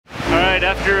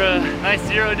Alright, after a nice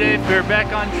 0 day, we're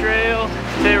back on trail.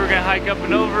 Today we're gonna hike up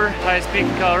and over, highest peak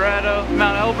in Colorado,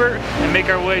 Mount Elbert, and make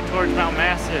our way towards Mount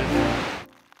Massive.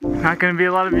 Not gonna be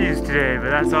a lot of views today,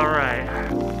 but that's alright.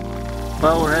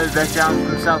 Well, we're headed back down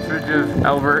from the south ridge of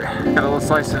Elbert. Got a little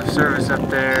slice of service up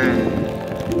there,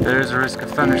 and there's a risk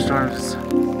of thunderstorms.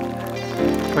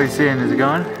 What are you seeing? Is it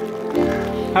going?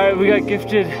 Alright, we got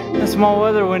gifted a small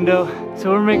weather window, so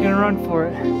we're making a run for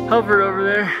it. Elbert over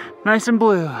there, nice and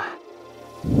blue.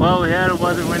 Well, we had a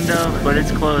weather window, but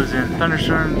it's closing.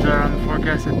 Thunderstorms are on the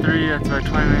forecast at 3, that's about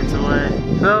 20 minutes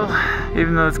away. So,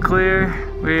 even though it's clear,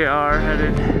 we are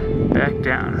headed back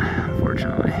down,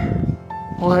 unfortunately.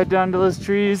 We'll head down to those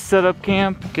trees, set up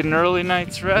camp, get an early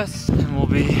night's rest, and we'll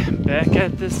be back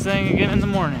at this thing again in the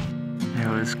morning. It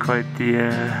was quite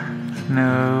the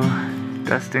snow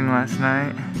dusting last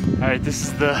night. Alright, this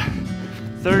is the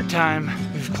third time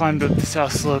we've climbed up the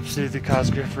south slopes through the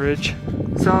Cosgriff Ridge.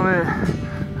 Summit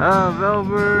of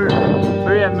Elbert.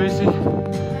 Where you at, Moosey?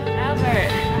 Elbert,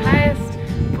 the highest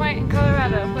point in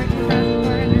Colorado,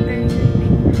 14,433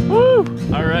 feet. Woo!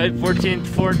 Alright, 14th,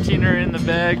 14 are in the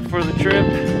bag for the trip.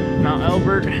 Mount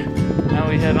Elbert. Now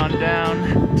we head on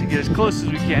down to get as close as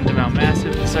we can to Mount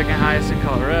Massive, the second highest in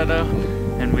Colorado,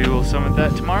 and we will summit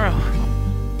that tomorrow.